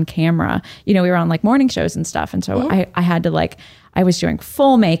be on camera. You know, we were on like morning shows and stuff. And so I had to I was doing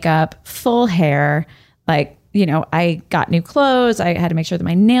full makeup, full hair, like, you know, I got new clothes. I had to make sure that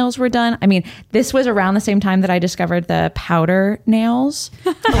my nails were done. I mean, this was around the same time that I discovered the powder nails.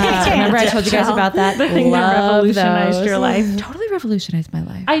 Remember I told you guys about that? The thing that revolutionized those. your life. Totally revolutionized my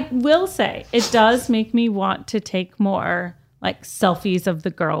life. I will say it does make me want to take more like selfies of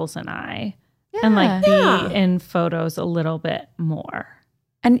the girls and I, and like be in photos a little bit more.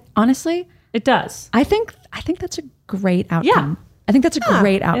 And honestly, it does. I think that's a great outcome. Yeah. I think that's a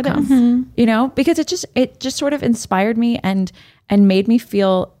great outcome, you know, because it just sort of inspired me and made me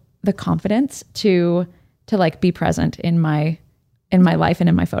feel the confidence to like be present in my life and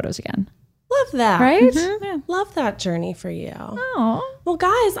in my photos again. Love that. Right? Yeah. Love that journey for you. Oh, Well,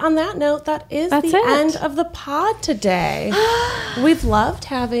 guys, on that note, that's the end of the pod today. We've loved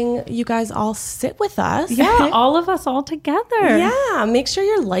having you guys all sit with us. Yeah, all of us all together. Yeah, make sure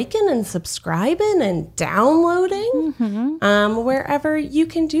you're liking and subscribing and downloading wherever you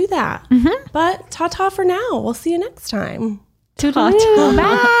can do that. But ta-ta for now. We'll see you next time. Toodaloo.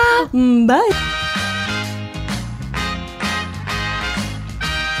 Bye. Bye.